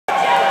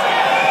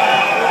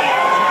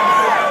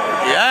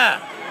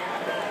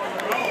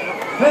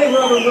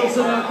brother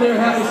Wilson out there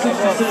had his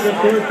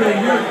 67th birthday.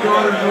 Your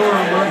daughter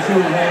Nora loves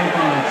you very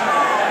much.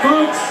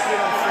 Folks,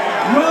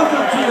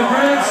 welcome to the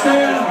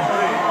grandstand.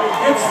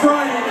 It's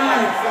Friday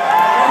night.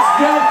 It's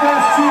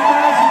Delfest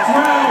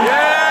 2012.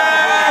 Yeah!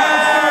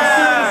 First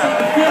service of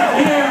the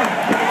 5th year.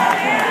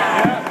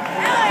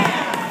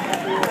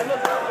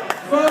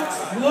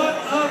 Folks, what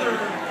other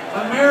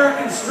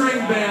American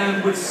string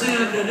band would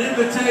send an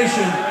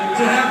invitation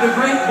to have the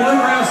great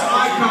bluegrass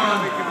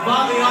icon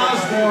Bobby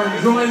Osborne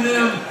join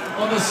them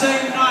on the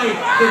same night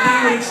that they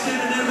would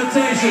extend an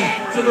invitation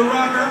to the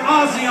rocker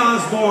Ozzy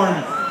Osbourne,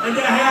 and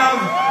to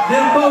have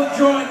them both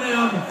join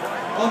them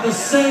on the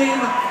same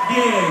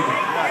gig.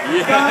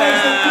 Yeah.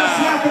 Guys that just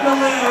happen to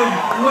live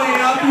way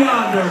up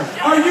yonder.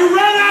 Are you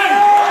ready?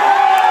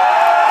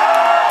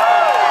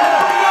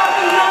 Bring out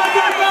the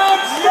Yonder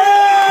Boats!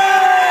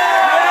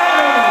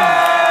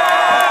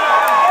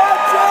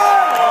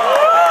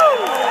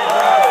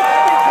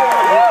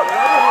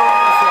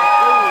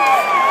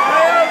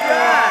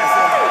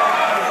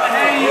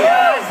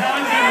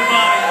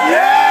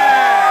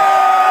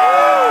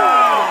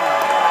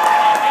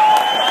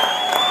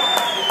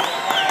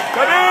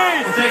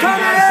 Thank you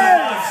guys so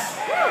much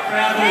for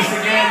having us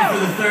again for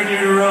the 3rd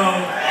year in a row.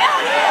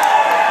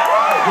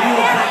 We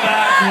will come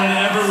back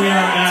whenever we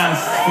are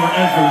asked,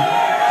 forever.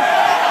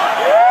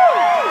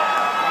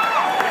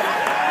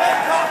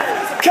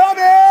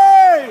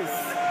 Cubbies!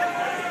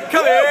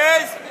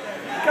 Cubbies!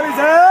 Cubbies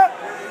up!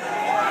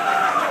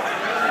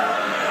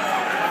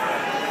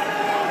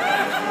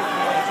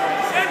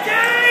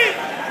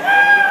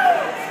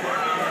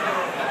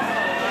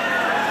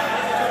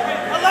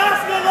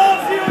 Alaska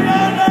loves you,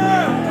 Yonder!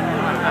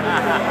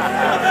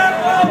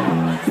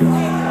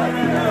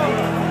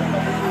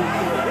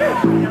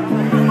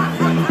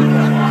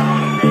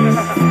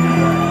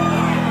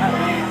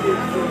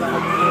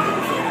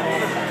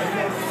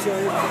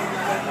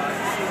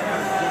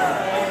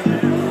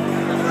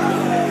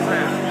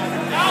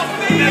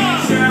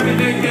 Making sure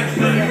everything gets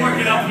good and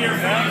working up here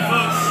for you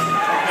folks.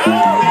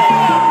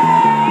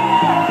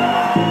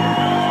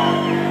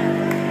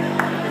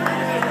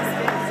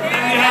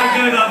 And you had a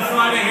good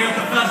Friday here at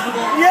the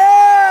festival.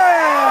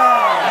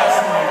 Yeah!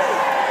 Excellent.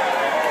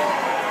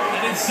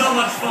 And it's so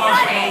much far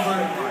from over.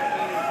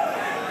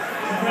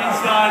 The green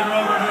sky and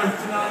rubber earth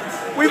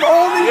tonight. We've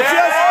only just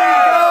begun!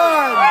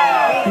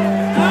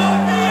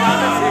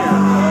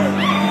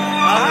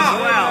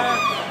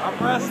 I'm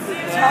rested.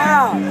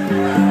 Tom!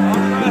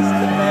 I'm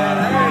rested, man.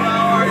 Hey,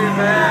 how are you,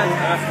 man?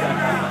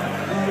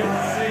 Good to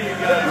see you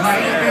guys.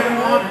 Right,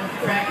 everyone.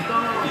 Crack it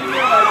on.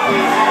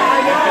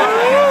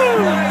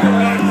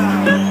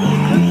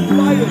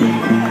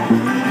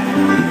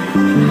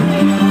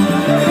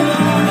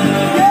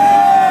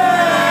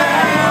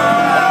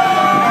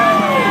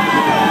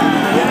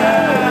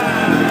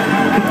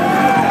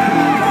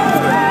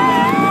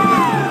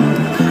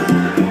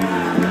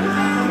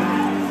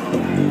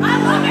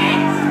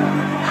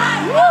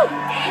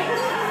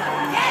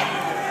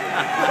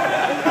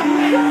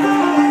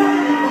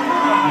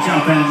 Watch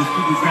out, Ben. Just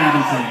keep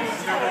grabbing things.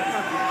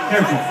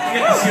 Careful.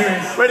 Get this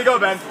serious. Way to go,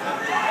 Ben.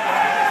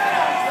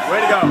 Way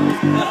to go.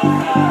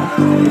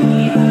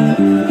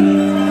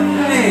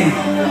 Hey,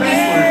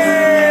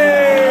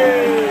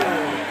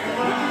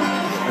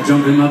 I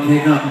jumped in my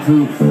pickup and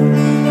poof.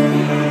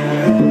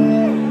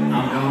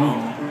 I'm gone.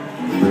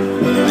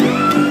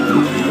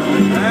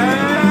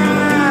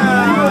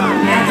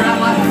 Yeah, I drive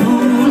like a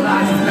fool, I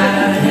just got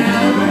out of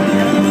hell.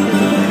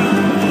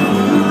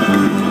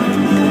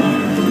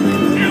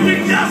 And we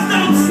just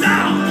don't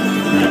stop.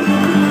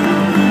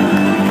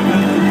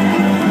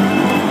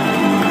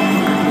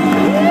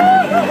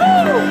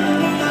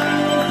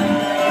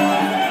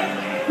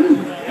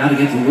 Gotta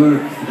get to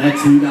work for that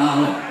 $2.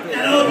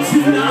 That old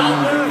 $2.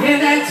 Yeah,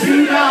 that $2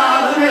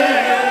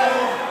 bill.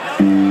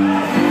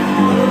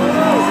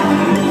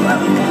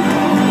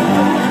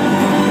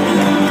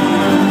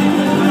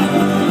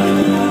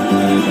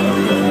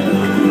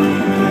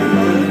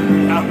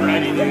 I'm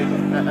ready, dude.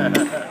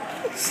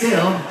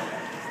 Still,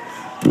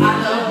 I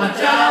love my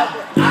job.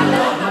 I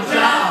love my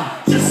job.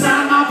 Just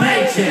sign my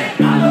paycheck.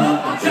 I love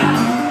my job.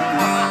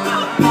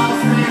 Boss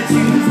man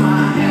choose my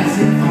ass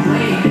if I'm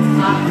late. It's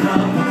locked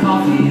up for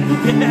coffee in the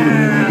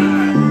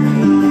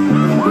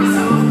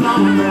whistles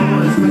blowing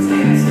noise, but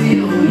stand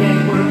still. We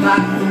ain't work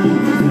like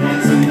fools. That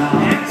 $2.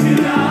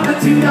 That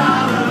 $2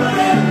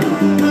 bill.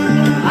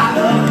 I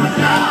love my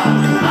job.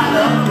 I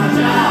love my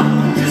job.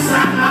 Just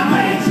sign my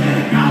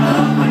paycheck. I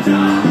love my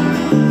job.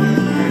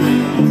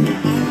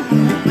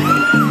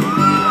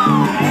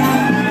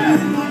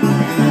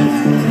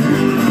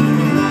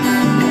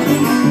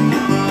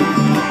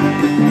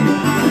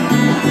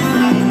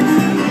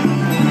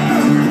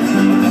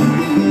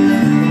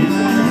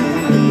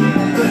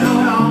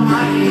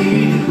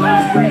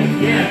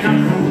 Yeah, got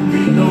cold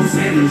meat, no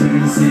sailors in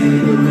the city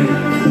to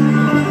live.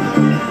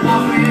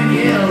 Walking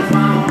hills,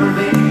 my own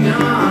baby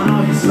gone.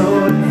 Oh, you're slow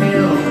as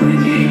hell when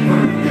you ain't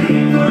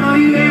working. Oh,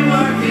 you ain't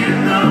working,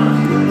 no.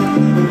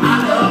 I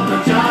love my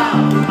job,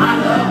 I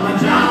love my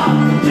job.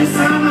 Just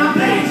sign my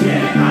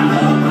paycheck, I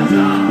love my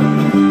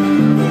job.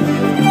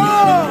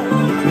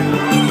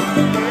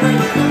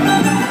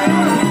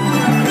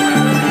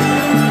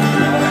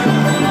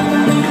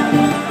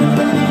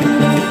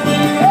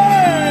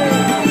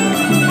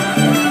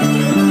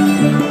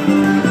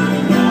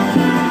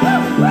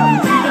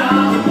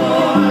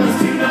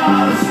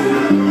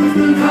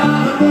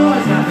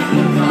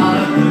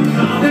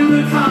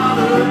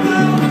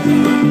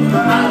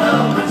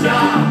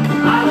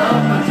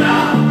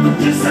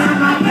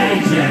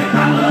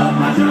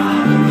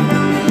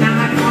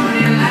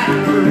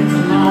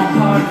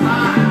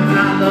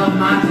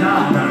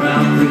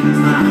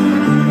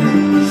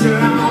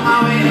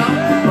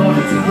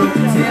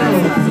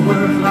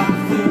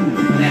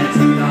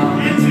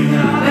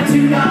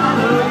 $2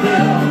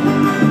 bill.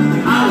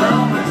 I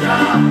love my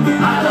job,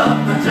 I love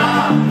my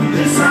job.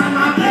 Just sign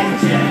my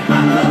paycheck, I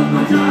love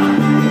my job.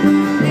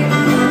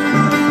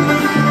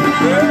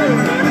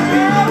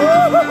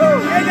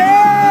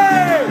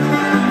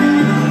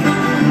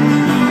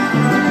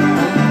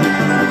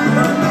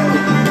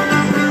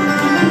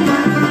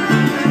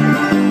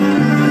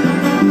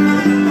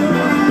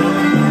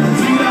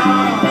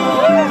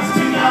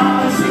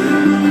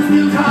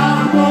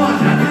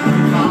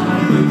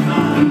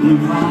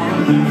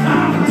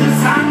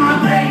 Just sign my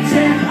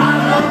paycheck, I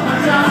love my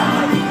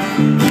job.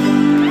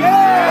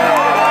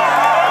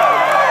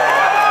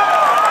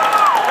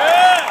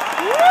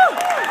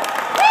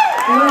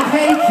 Well,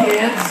 hey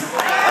kids.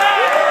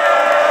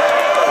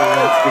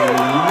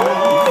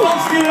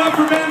 Let's get it up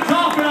for Ben.